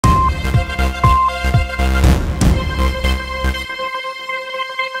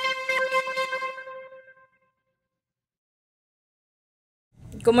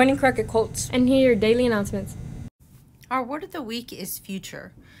Good morning, Crockett Colts. And here are your daily announcements. Our word of the week is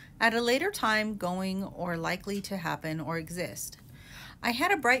future, at a later time going or likely to happen or exist. I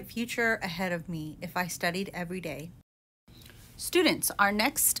had a bright future ahead of me if I studied every day. Students, our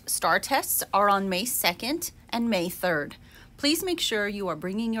next STAR tests are on May 2nd and May 3rd. Please make sure you are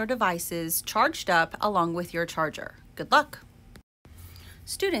bringing your devices charged up along with your charger. Good luck!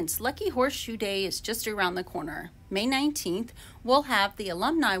 Students, Lucky Horseshoe Day is just around the corner. May 19th, we'll have the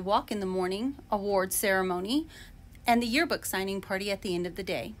Alumni Walk in the Morning, award ceremony, and the yearbook signing party at the end of the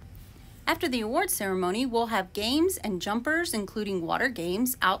day. After the award ceremony, we'll have games and jumpers, including water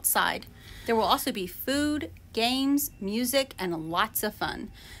games, outside. There will also be food, games, music, and lots of fun.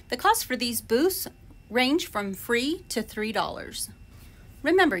 The cost for these booths range from free to $3.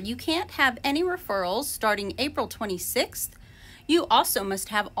 Remember, you can't have any referrals starting April 26th. You also must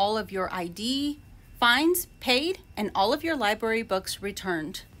have all of your ID, fines paid, and all of your library books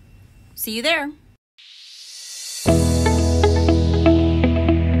returned. See you there.